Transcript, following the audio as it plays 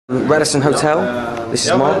Radisson Hotel. This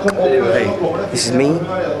is Mark. Hey. This is me.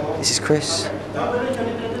 This is Chris.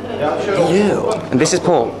 You. And this is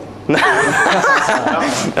Paul.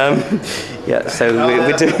 Yeah, so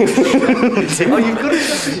we're doing. Oh, you've got to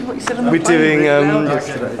what you said on the plane.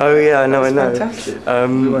 Oh yeah, I know.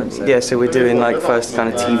 Yeah, so we're doing like first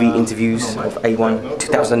kind of TV interviews of A1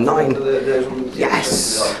 2009.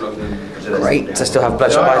 Yes. Great. I still have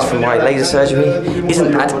bloodshot eyes from my laser surgery.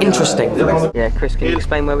 Isn't that interesting? Yeah, Chris, can you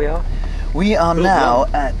explain where we are? We are now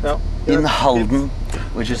in Halden,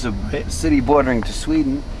 which is a city bordering to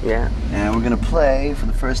Sweden. Yeah. And we're going to play for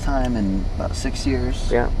the first time in about 6 years.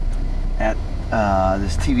 Yeah. At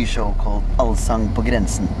this TV show called Allsang på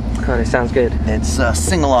Grensen. God, it sounds good. It's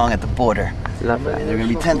sing-along at the border. Love that. There are going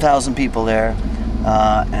to be 10,000 people there,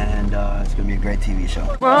 and it's going to be a great TV show.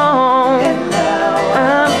 Wrong. And now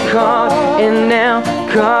I'm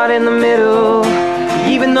caught in the middle.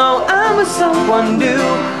 Even though I'm with someone new,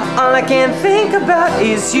 all I can think about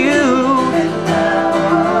is you.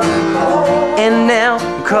 And now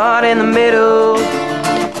I'm caught in the middle.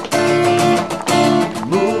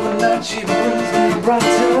 Moving like she moves me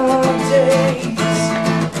brighter days.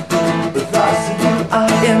 The thoughts of you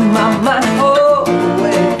are in my mind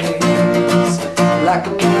always. Like a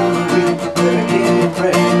memory in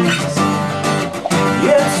praise.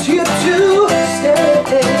 Yes, you do stay.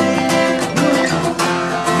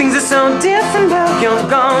 Things are so different now you're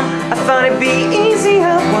gone. I thought it'd be easy,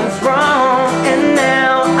 I was wrong. And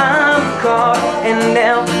now I'm caught, and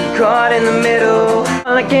now caught in the middle.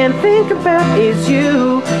 All I can think about is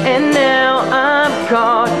you. And now I'm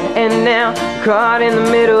caught, and now caught in the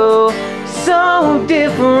middle. So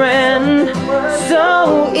different,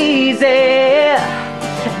 so easy.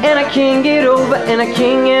 And I can't get over, and I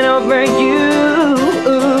can't get over you.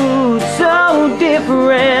 So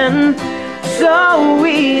different, so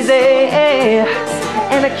easy.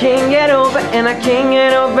 And I can't get over, and I can't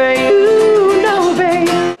get over you. No, babe.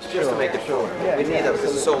 Just to make it short. We need that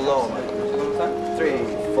because it's so long. 3,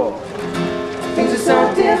 4. Things are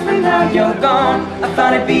so different now you're gone. I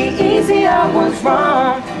thought it'd be easy, I was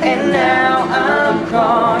wrong. And now I'm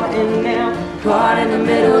caught, and now caught in the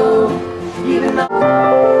middle. Even though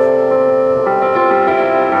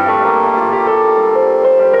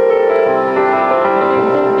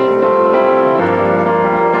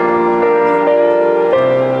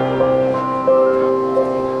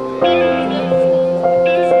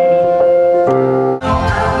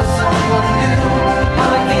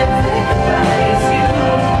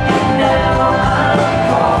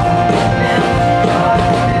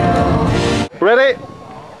Ready?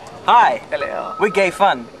 Hi! Hello. We're Gay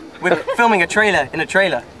Fun. We're filming a trailer in a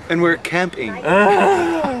trailer. And we're camping.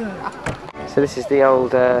 So this is the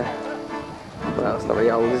old, well, it's not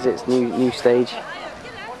really old, is it? It's new stage.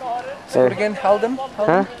 So again, Halden?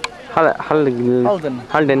 Huh? Halden.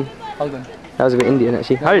 Halden. That was a bit Indian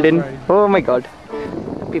actually. Halden. Oh my god.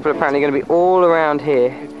 People are apparently going to be all around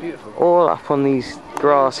here. It's beautiful. All up on these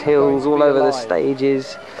grass hills, all over the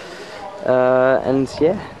stages. And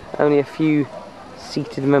yeah, only a few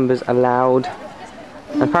seated members allowed.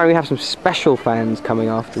 And apparently we have some special fans coming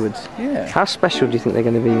afterwards. Yeah. How special do you think they're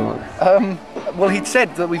going to be, Mark? Well, he'd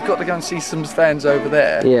said that we've got to go and see some fans over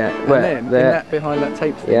there. Yeah, and then there. behind that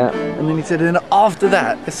tape thing. Yeah. And then he said, and after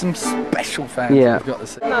that, there's some special fans we've got to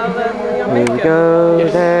see. Here we go,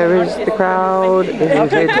 there is the crowd.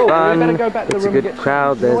 Isn't it fun? It's a good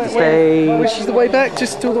crowd, there's the stage. Which is the way back,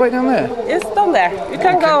 just all the way down there? It's down there. You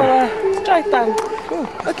can go straight down. Cool.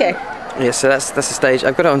 Okay. Yeah, so that's the stage.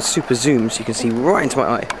 I've got it on super zoom so you can see right into my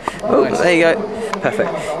eye. Oh, nice. There you go.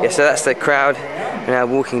 Perfect. Yeah, so that's the crowd. And now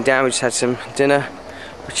walking down, we just had some dinner,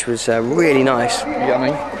 which was really nice.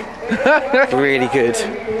 Yummy. Really good.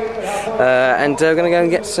 And we're going to go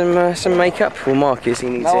and get some makeup. Well, Mark is, he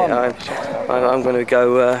needs it. I'm going to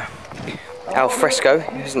go al fresco.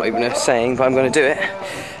 It's not even a saying, but I'm going to do it.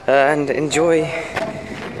 And enjoy.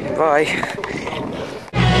 Bye.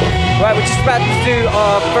 Right, we're just about to do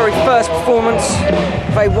our very first performance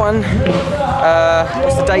of A1.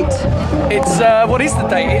 What's the date? It's, what is the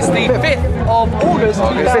date? It's the 5th of August,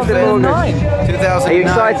 2009. Are you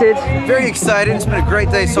excited? Very excited. It's been a great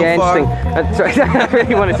day so far. Sorry, I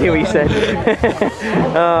really wanted to hear what you said.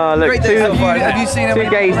 Oh, look, Great day so far. Have you seen two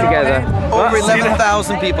gays together. Over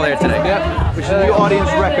 11,000 people here today. Yep. Which is a new audience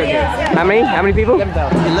record here. How many? How many people?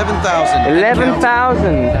 11,000.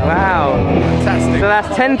 11,000. Wow. Fantastic. So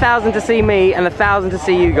that's 10,000 to see me and 1,000 to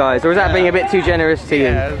see you guys. Or is that being a bit too generous to you?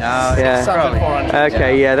 Yeah.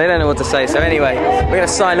 Okay, yeah, they don't know what to say. So anyway, we're going to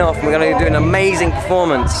sign off and we're going to do an amazing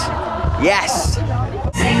performance. Yes!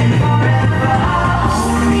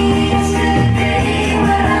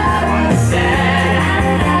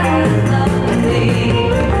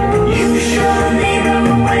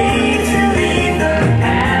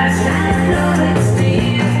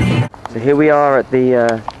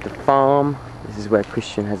 the farm. This is where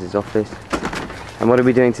Christian has his office. And what are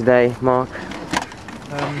we doing today, Mark?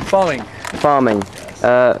 Farming. Farming. What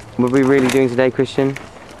are we really doing today, Christian?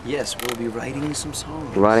 Yes, we'll be writing some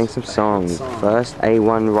songs. Writing some songs. First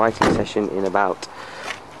A1 writing session in about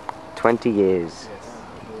 20 years.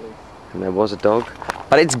 And there was a dog,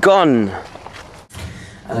 but it's gone!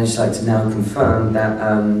 And I'd just like to now confirm that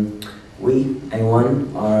we,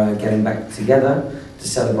 A1, are getting back together to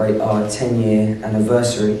celebrate our 10-year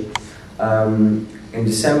anniversary in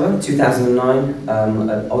December 2009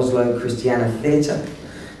 at Oslo Christiana Theatre,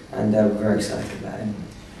 and we're very excited about it.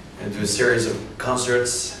 Going to do a series of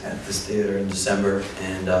concerts at this theater in December,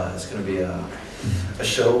 and it's going to be a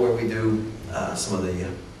show where we do some of the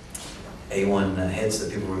A1 hits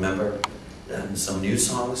that people remember, and some new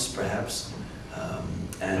songs perhaps,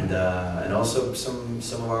 and also some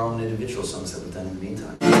of our own individual songs that we've done in the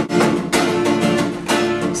meantime.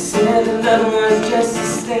 Said the love was just a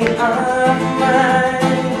state of mind.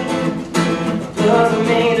 Love are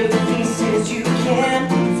made of pieces you can't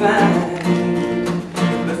find.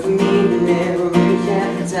 But for me, we never really had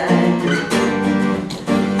the time.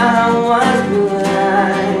 I was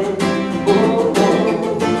blind. Oh,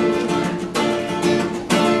 oh.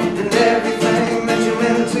 And everything that you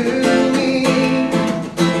meant to me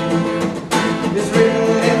is written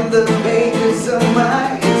in the pages of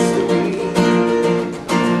my history.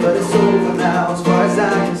 But it's over now as far as I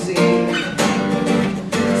can see.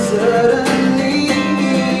 Suddenly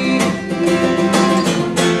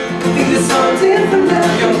I think there's something from now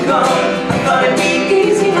you're gone. I thought it'd be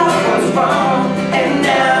easy, I was wrong. And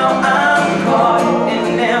now I'm caught,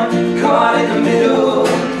 caught in the middle.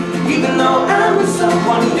 Even though I'm with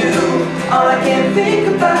someone new, all I can think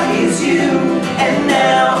about is you. And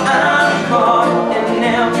now I'm caught,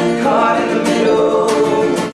 caught in the